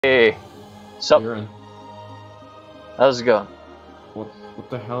Hey, sup? You're in. How's it going? What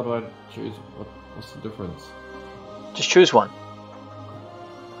the hell do I choose? What's the difference? Just choose one.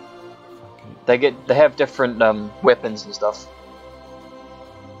 Okay. They have different weapons and stuff.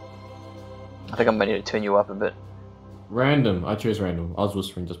 I think I might need to turn you up a bit. Random. I chose random. I was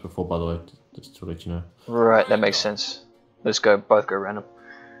whispering just before, by the way, just to let you know. Right, that makes sense. Let's both go random.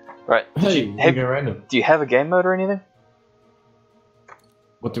 Right. Hey, we go random. Do you have a game mode or anything?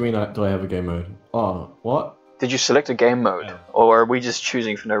 What do you mean? Do I have a game mode? Oh, what? Did you select a game mode, or are we just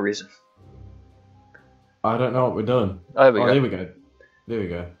choosing for no reason? I don't know what we're doing. Oh, there we go. There we go. There we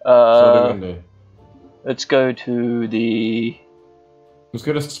go. So what are we gonna do? Let's go to the. Let's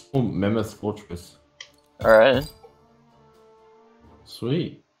go to Small Mammoth Fortress. All right.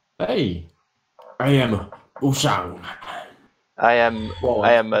 Sweet. Hey, I am Ushang. I am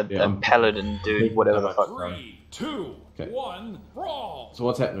a I'm paladin dude, whatever the fuck. 3, 2, Okay. 1, brawl! So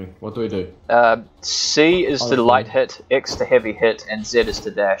what's happening? What do we do? C is to light hit, X to heavy hit, and Z is to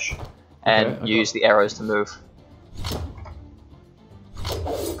dash, and Okay, use the arrows to move.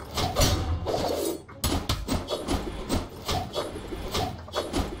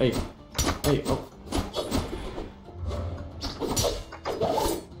 Hey, hey, oh.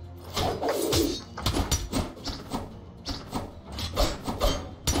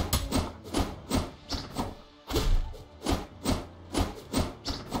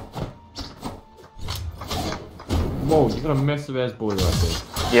 Whoa, you got a massive ass boy right there.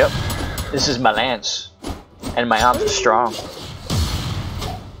 Yep. This is my lance, and my arms are strong.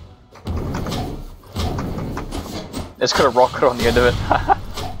 It's got a rocket on the end of it.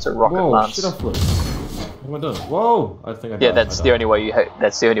 It's a rocket lance. Shit, I flipped. What am I doing? Whoa! I think I died. Yeah, that's the only way you.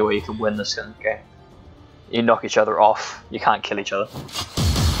 That's the only way you can win this game. You knock each other off. You can't kill each other.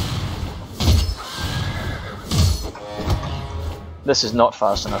 This is not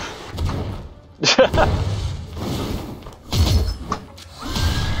fast enough.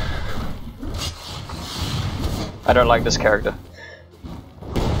 I don't like this character.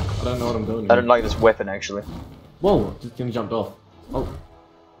 I don't know what I'm doing. I don't like this weapon actually. Whoa! Just getting jumped off. Oh.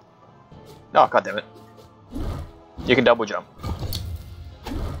 Oh, god damn it. You can double jump.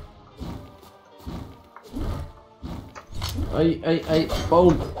 Hey,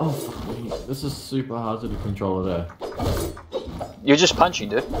 boom! Oh, fuck me. This is super hard to control there. You're just punching,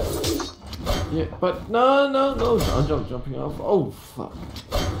 dude. Yeah, but no, I'm jumping off. Oh, fuck.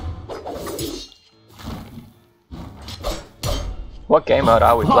 What game mode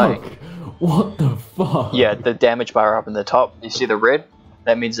are we playing? What the fuck? Yeah, the damage bar up in the top. You see the red?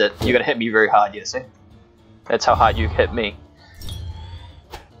 That means that you're gonna hit me very hard, you see? That's how hard you hit me.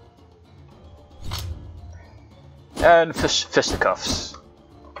 And fisticuffs.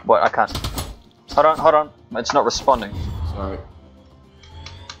 What? I can't. Hold on. It's not responding. Sorry.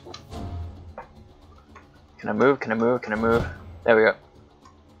 Can I move? There we go.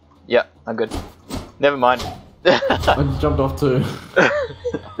 Yeah, I'm good. Never mind. I just jumped off too.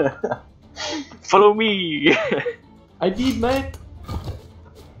 Follow me! I did, mate.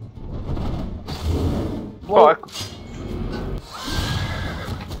 Whoa.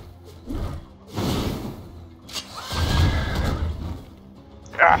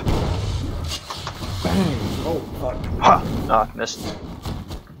 Ah. Bang! Oh, fuck. Ha! Ah, missed.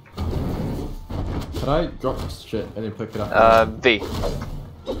 Can I drop this shit and then pick it up? V.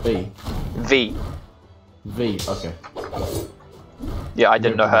 B. V. V, okay. Yeah, I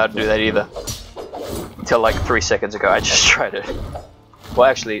didn't know how to do that either. Until like 3 seconds ago, I just tried it. Well,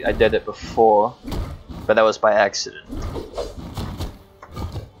 actually, I did it before, but that was by accident.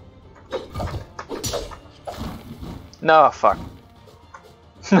 No, fuck.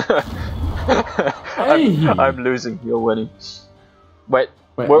 Hey! I'm losing, you're winning. Wait,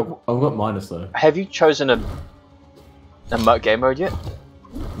 I've got minus though. have you chosen a game mode yet?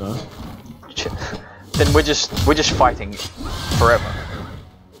 No. Then we're just fighting forever.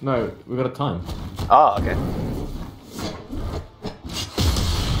 No, we got a time. Ah, okay.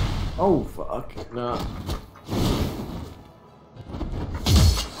 Oh, fuck. Nah.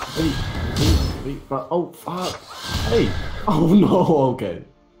 Hey, but oh, fuck. Hey. Oh, no, okay.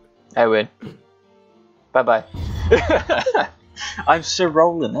 I win. Bye bye. I'm Sir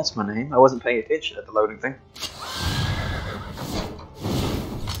Roland, that's my name. I wasn't paying attention at the loading thing.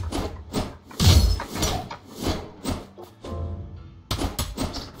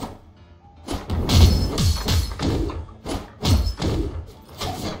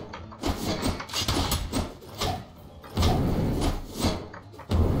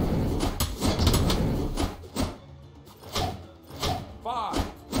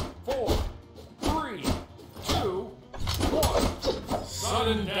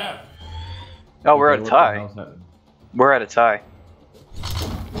 Sudden death. 10. Oh, we're at a Okay, what the tie. hell's happening? We're at a tie.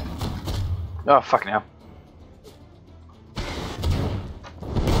 Oh, fuck now.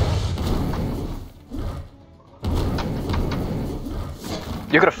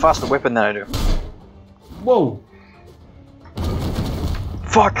 You got a faster weapon than I do. Whoa!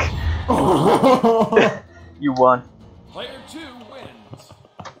 Fuck! You won. Player 2 wins.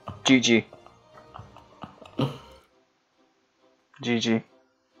 GG. GG.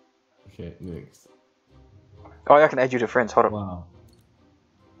 Okay, next. Oh, I can add you to friends. Hold on. Wow.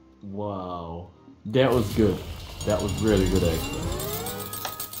 Wow. That was good. That was really good, actually.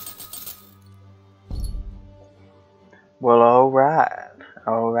 Well, alright.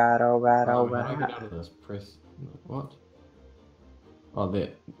 Alright. How do I get out of this? Press. What? Oh,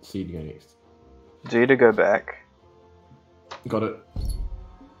 that. C to go next. G to go back. Got it.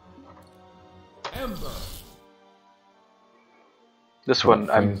 Ember. This one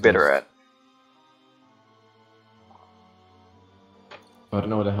I'm friends better list. at. I don't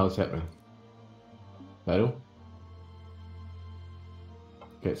know what the hell's happening. Battle?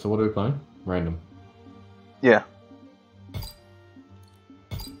 Okay, so what are we playing? Random. Yeah.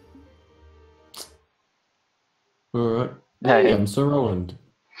 Alright. Hey. Hey, I'm Sir Roland.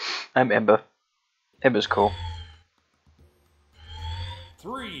 I'm Ember. Ember's cool.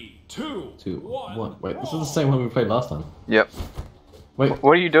 3, 2, 2, 1. 1. Wait, this is the same one we played last time. Yep. Wait,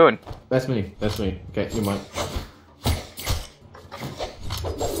 What are you doing? that's me. That's me. Okay, you might.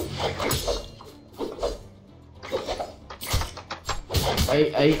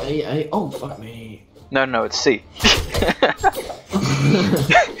 Hey. Oh, fuck me. No, it's C.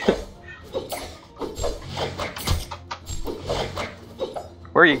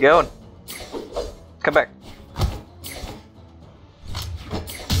 Where are you going? Come back.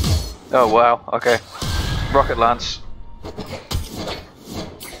 Oh wow, okay. Rocket Lance.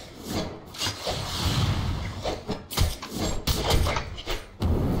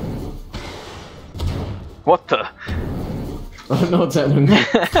 What the? I don't know what's happening.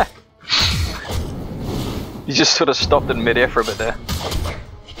 You just sort of stopped in midair for a bit there.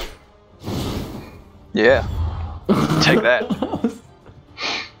 Yeah. Take that.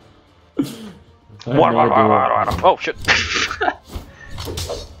 I have no idea what- Oh shit.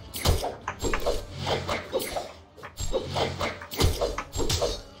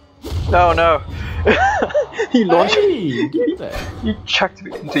 No, no. You launched. Hey, give me that. You chucked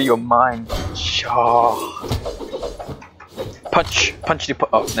me into your mind. Oh. Punch. Punch the.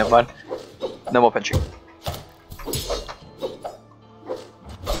 Oh, never mind. No more punching.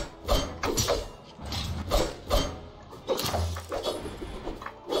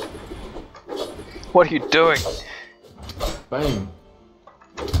 What are you doing? Bang.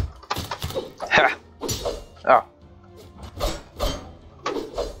 Ha! Oh.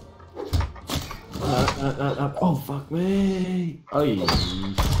 Oh, fuck me. Oy.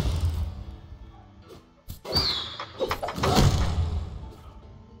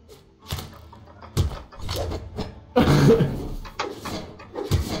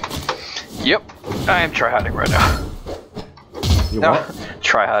 Yep. I am tryharding right now. You No. what?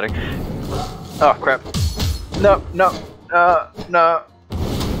 Tryharding. Oh crap. No. No.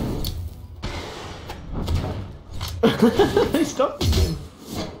 Stop again.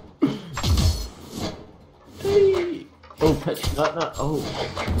 Hey. Oh, patch. No. Oh.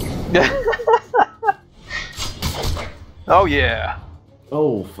 Oh yeah.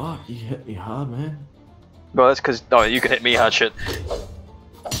 Oh, fuck. You hit me hard, man. Well, that's because. Oh, you can hit me hard, shit.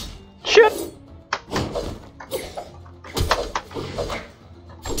 Shit.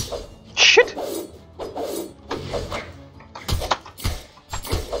 Shit.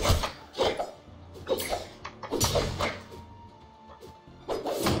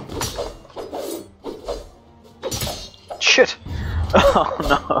 Shit. Oh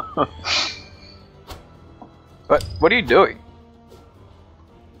no. What are you doing?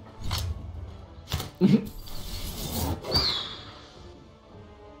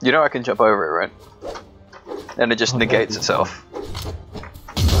 You know I can jump over it, right? And it just negates itself.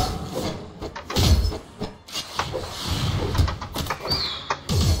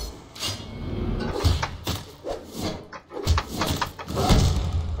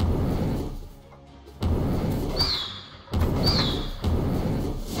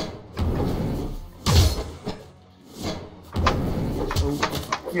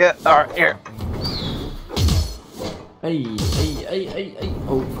 Yeah, alright, here. Hey.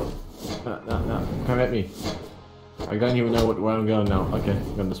 Oh, no. Come at me. I don't even know where I'm going now. Okay,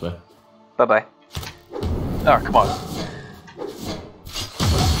 I'm going this way. Bye bye. Oh, come on.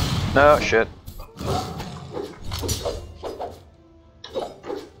 No, shit.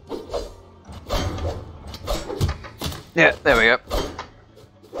 Yeah, there we go.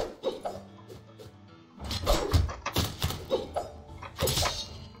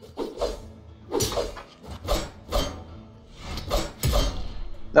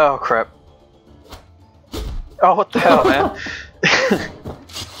 Oh crap. Oh, what the hell, man?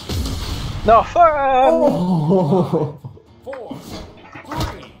 No, fire! Oh. 4,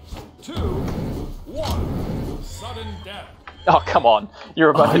 3, 2, 1. Sudden death. Oh, come on. You're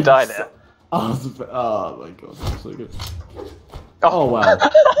about to die now. Oh my god, that's so good. Oh, Oh wow.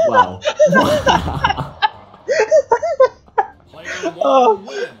 Wow. Player 1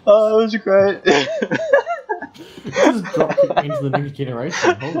 wins. Oh, that was great. Just dropped it into the next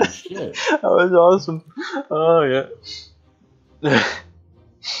generation. Holy shit. That was awesome. Oh,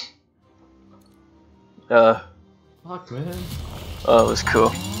 yeah. Fuck, man. Oh, it was cool.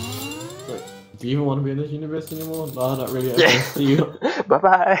 Wait, do you even want to be in this universe anymore? No, not really. Yeah. Okay, see you.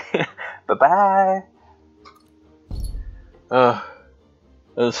 Bye-bye. Bye-bye. Oh,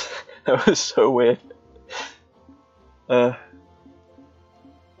 that was so weird. I'll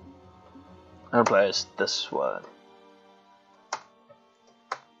play as this one.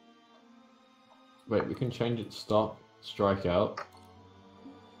 Wait, we can change it to stop, strike out,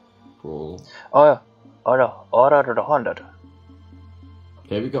 brawl. Oh, yeah. Order to the 100.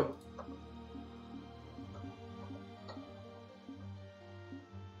 There we go.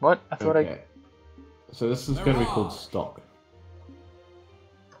 What? I thought Okay. So this is going to be called stock.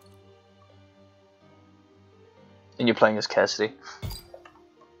 And you're playing as Cassidy.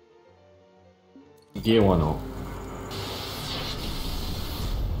 Gear 1 off.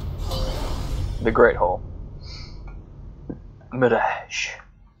 The Great Hall. Mirage.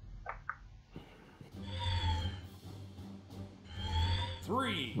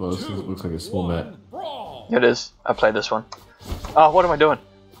 3, Well, this 2, looks like a small 1, map. brawl. It is. I played this one. Oh, what am I doing?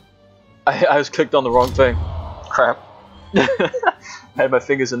 I was clicked on the wrong thing. Crap. I had my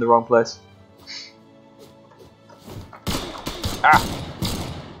fingers in the wrong place. Ah!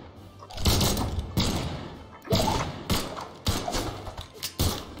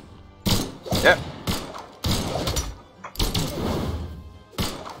 Yep.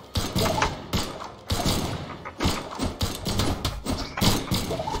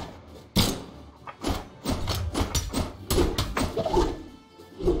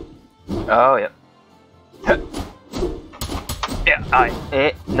 Oh, yeah.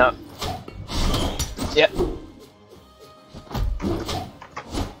 Yeah, no. Yeah.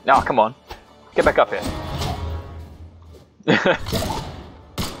 No, come on. Get back up here.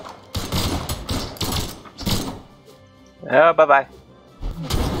 Oh, bye-bye.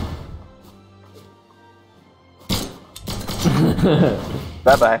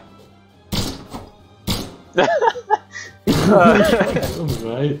 Bye-bye.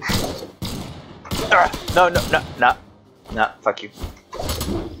 Right. No, fuck you.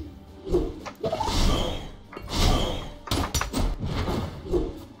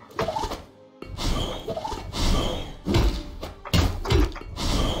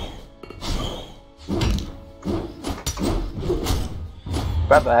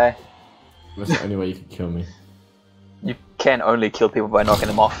 Bye-bye. That's the only way you can kill me. You can only kill people by knocking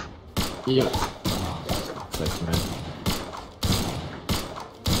them off. Yep. Thanks, man.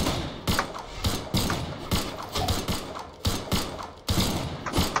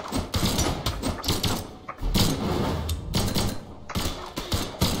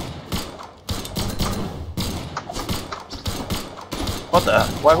 What the?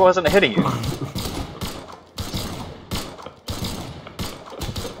 Why wasn't it hitting you?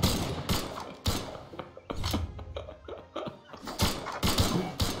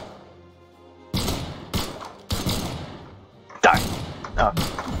 Die! Oh.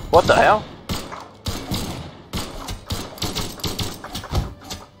 What the hell?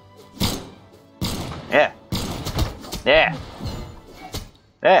 Yeah. Yeah.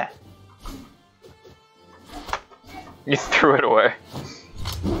 Yeah. You threw it away.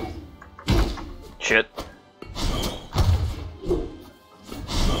 Shit.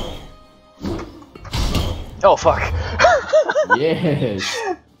 Oh fuck. Yes!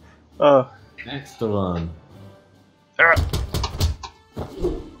 Oh. That's the one.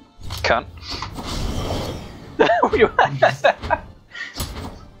 Cunt. What are you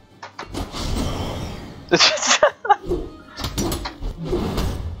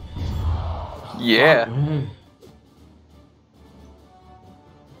Yeah. Oh, man.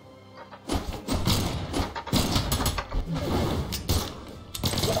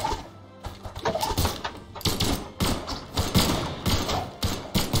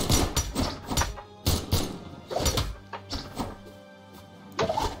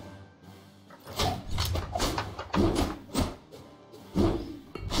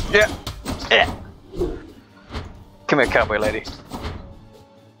 Yeah. Yeah. Come here, cowboy lady.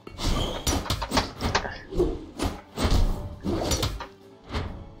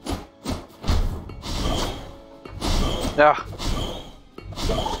 Ah.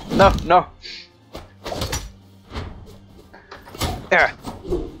 No, no. Yeah.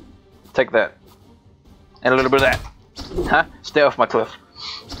 Take that. And a little bit of that. Huh? Stay off my cliff.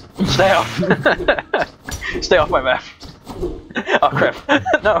 Stay off. Stay off my map. Oh crap.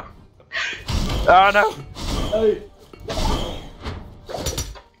 No. Oh no. Hey.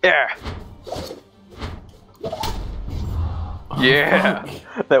 Yeah. Yeah.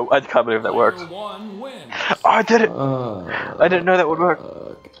 That, I can't believe that worked. Player 1 wins. Oh, I did it. I didn't know that would work.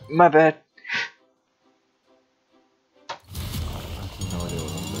 My bad. I have no idea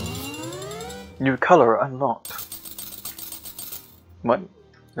what I'm doing. New color unlocked. What?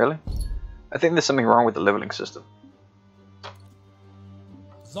 Really? I think there's something wrong with the leveling system.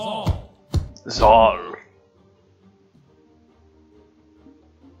 Zal. Zal.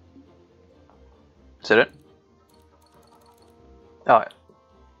 Is that it? Oh.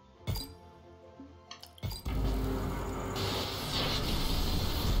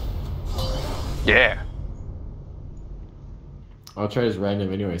 Yeah. I'll try as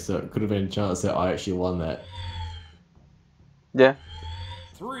random anyway, so it could have been a chance that I actually won that. Yeah.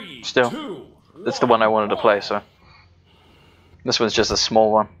 3, Still. 2, That's the one I wanted to play, so. This one's just a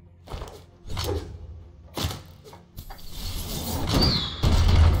small one.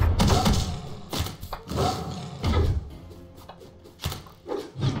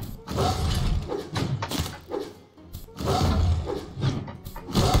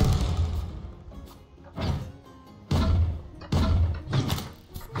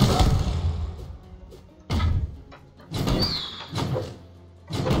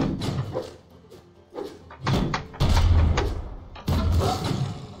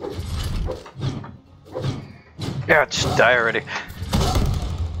 Yeah, just die already.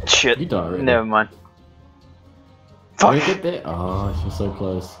 Shit. You die already. Never mind. Can we Fuck. get there? Oh, you're so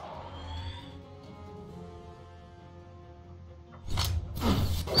close.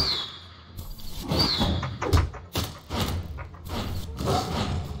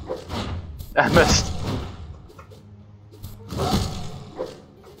 I missed.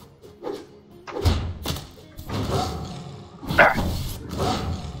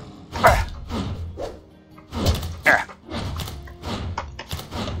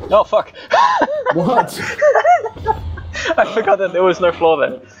 Oh fuck! What? I forgot that there was no floor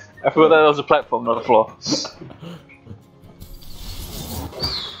there. I forgot that there was a platform, not a floor.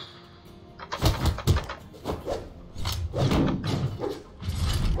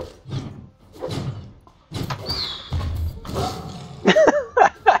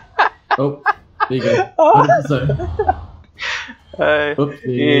 Oh, there you go. 100%. Oops,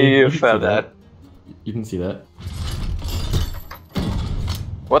 there You can fell see that. that. You can see that.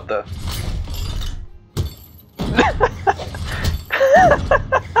 What the?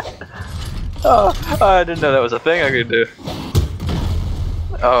 Oh, I didn't know that was a thing I could do.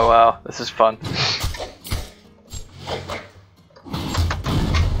 Oh wow, this is fun.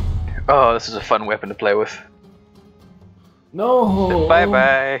 Oh, this is a fun weapon to play with. No! Bye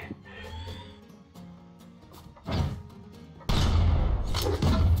bye.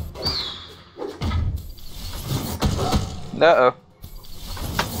 Uh-oh.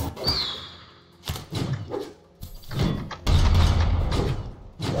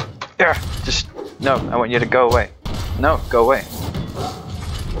 Yeah, just no, I want you to go away. No, go away.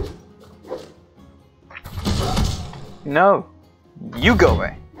 No, you go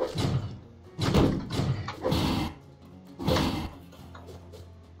away.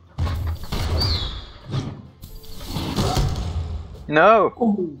 No,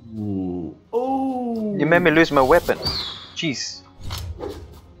 Ooh. Oh! you made me lose my weapon. Jeez.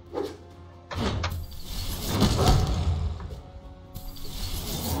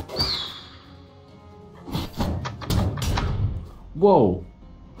 Whoa!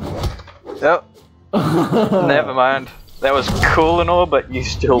 Oh, never mind. That was cool and all, but you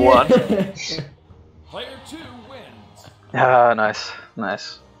still won. Player 2 wins. Ah, nice,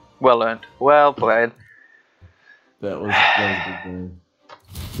 nice. Well earned. Well played. That was a good game.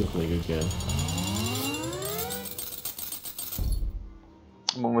 Definitely a good game.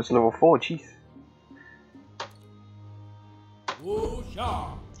 I'm almost level 4, jeez.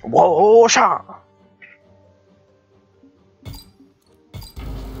 Woo-sha. Whoa, sha!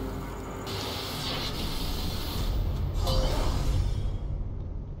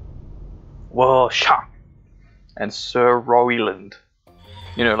 Whoa, sha! And Sir Royland.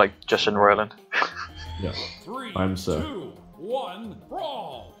 You know, like Justin Roiland. Yeah. 3, I'm so. 2, 1,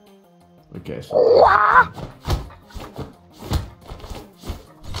 brawl. I guess.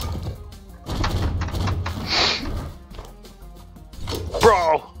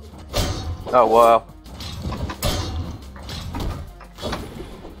 Bro! Oh wow.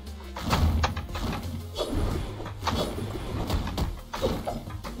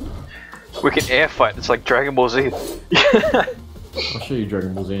 We can air fight, it's like Dragon Ball Z. I'll show you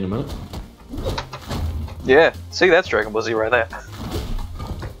Dragon Ball Z in a minute. Yeah, see, that's Dragon Ball Z right there.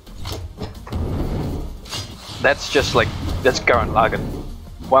 That's just like, that's Gurren Lagann.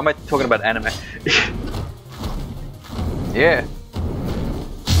 Why am I talking about anime? Yeah.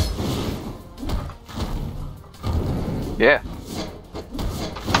 Yeah.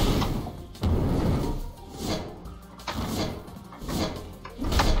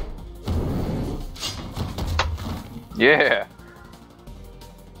 Yeah.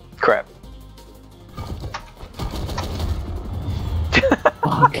 Crap.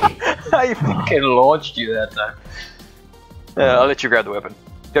 I fucking launched you that time. I'll let you grab the weapon.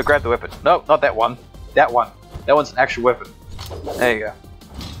 Go grab the weapon. No, not that one. That one. That one's an actual weapon. There you go.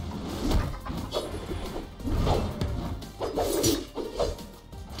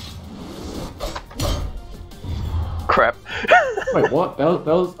 Crap. Wait, what? That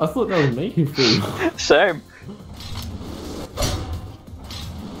was I thought that was me who flew. Same.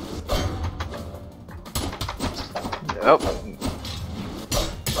 Oh.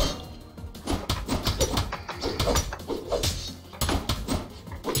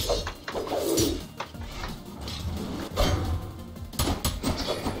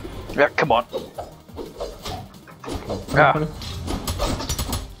 Yeah, come on. Ah.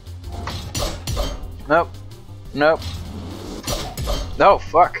 Nope. Nope. No,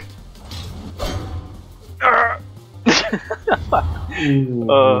 fuck.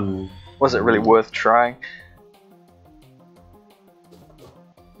 Was it really worth trying?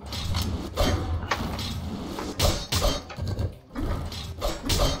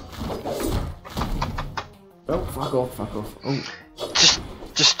 Oh, fuck off, fuck off. Oh.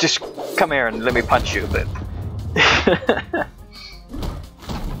 Just come here and let me punch you a bit.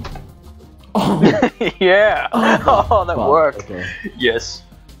 Oh. Yeah! Oh, that Fuck, worked. okay. Yes.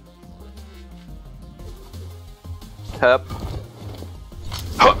 Hup.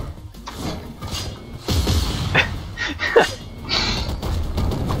 Hup.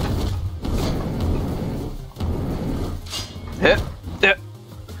 Hit. Hit.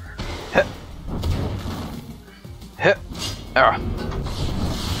 Hit. Hit. Ah.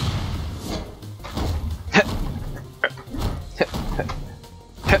 Hit. Hit.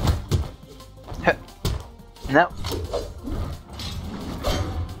 Hit. Hit. No.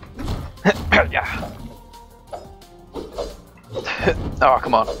 Yeah. Oh,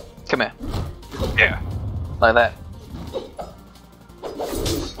 come on. Come here. Yeah. Like that.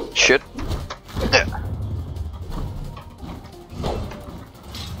 Shit. Yeah.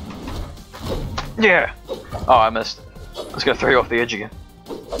 Yeah. Oh, I missed. I was gonna throw you off the edge again.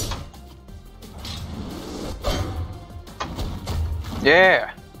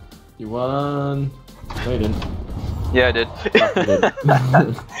 Yeah. You won. No, you didn't. Yeah, I did. Player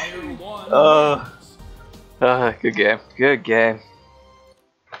one wins. Good game. Good game.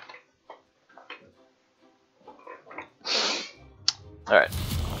 Alright.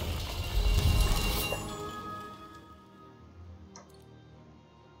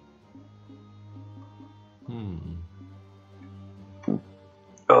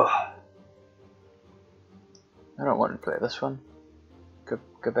 Ugh. I don't want to play this one.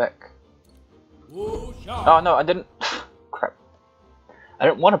 Go back. Woo-sha. Oh no, I didn't. Crap. I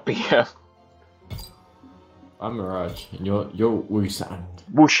didn't want to be here. I'm Mirage, and you're Wusan.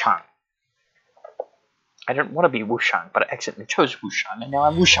 Wushang. I didn't want to be Wushang, but I accidentally chose Wushang, and now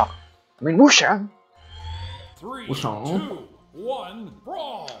I'm Wushang. I mean Wushang. 3, Woo-sha. 2, 1,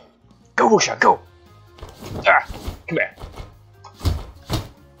 brawl. Go Wushang, go. Ah, come here.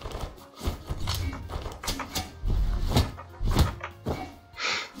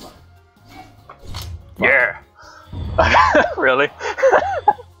 Yeah. Really?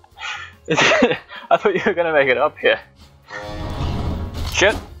 I thought you were gonna make it up here.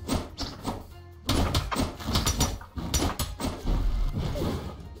 Shit.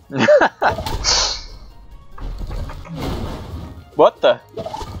 What the?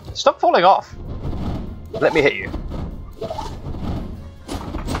 Stop falling off. Let me hit you.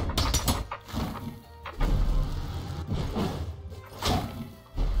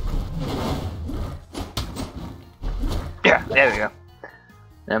 Yeah, there we go.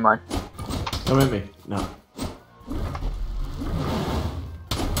 Never mind. Come at me. No.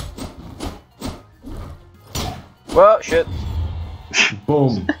 Well, shit.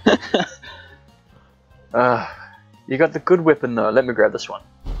 Boom. You got the good weapon though. Let me grab this one.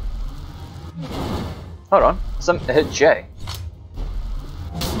 Hold on. I hit J.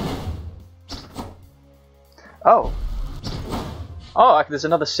 Oh. Oh, there's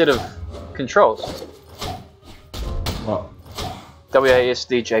another set of controls. What?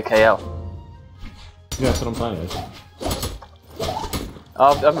 WASD, JKL. Yeah, that's what I'm playing with.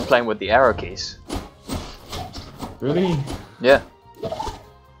 I've been playing with the arrow keys. Really? Yeah.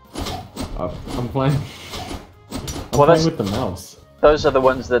 I'm playing. Well, playing with the mouse. Those are the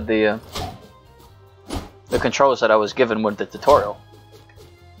ones that the controls that I was given with the tutorial.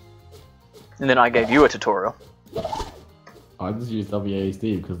 And then I gave you a tutorial. I just use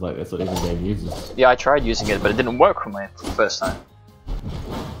WASD because like that's what every game uses. Yeah, I tried using it, but it didn't work for me the first time.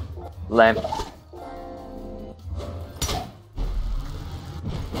 Lamp.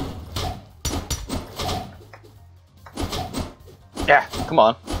 Yeah, come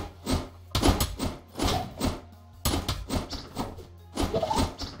on.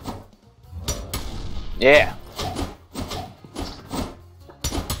 Yeah.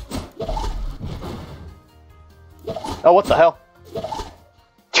 Oh, what the hell?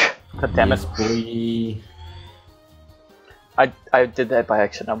 God damn it. Yes, I did that by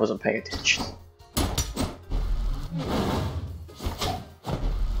accident, I wasn't paying attention.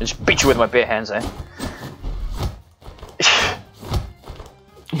 I just beat you with my bare hands, eh?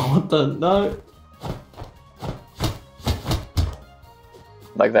 What the? No.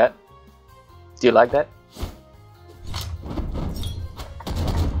 Like that? Do you like that?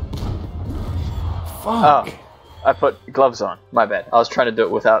 Fuck. Oh, I put gloves on. My bad. I was trying to do it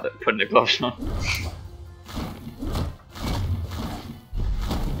without putting the gloves on.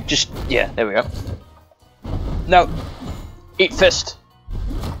 Just, yeah, there we go. No! Eat fist!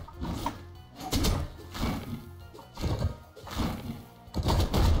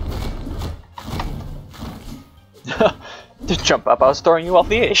 Just jump up, I was throwing you off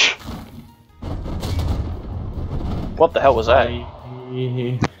the edge. What the hell was that?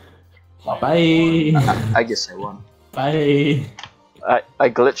 Bye. I guess I won. Bye. I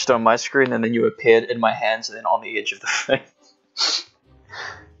glitched on my screen and then you appeared in my hands and then on the edge of the thing.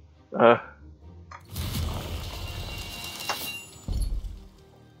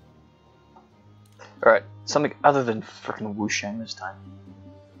 Alright, something other than frickin' Wushang this time.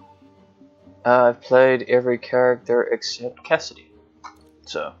 I've played every character except Cassidy.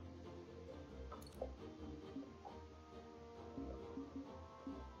 So.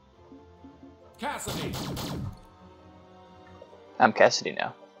 Cassidy. I'm Cassidy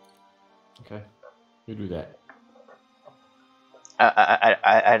now. Okay. You do that. I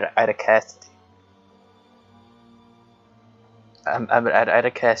had a Cassidy. I'm at a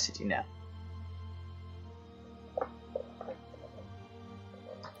Cassidy now.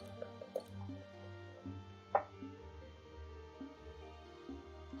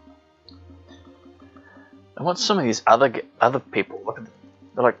 I want some of these other people. Look at them.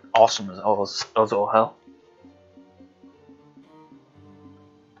 They're like awesome as all hell.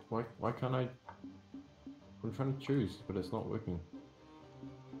 Why can't I? I'm trying to choose, but it's not working.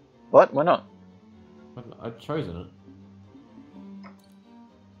 What? Why not? I've chosen it.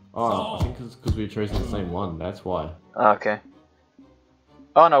 Oh, I think it's because we're choosing the same one. That's why. Oh, okay.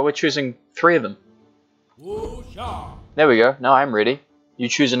 Oh no, we're choosing 3 of them. Woo-sha. There we go. Now I'm ready. You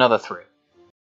choose another 3.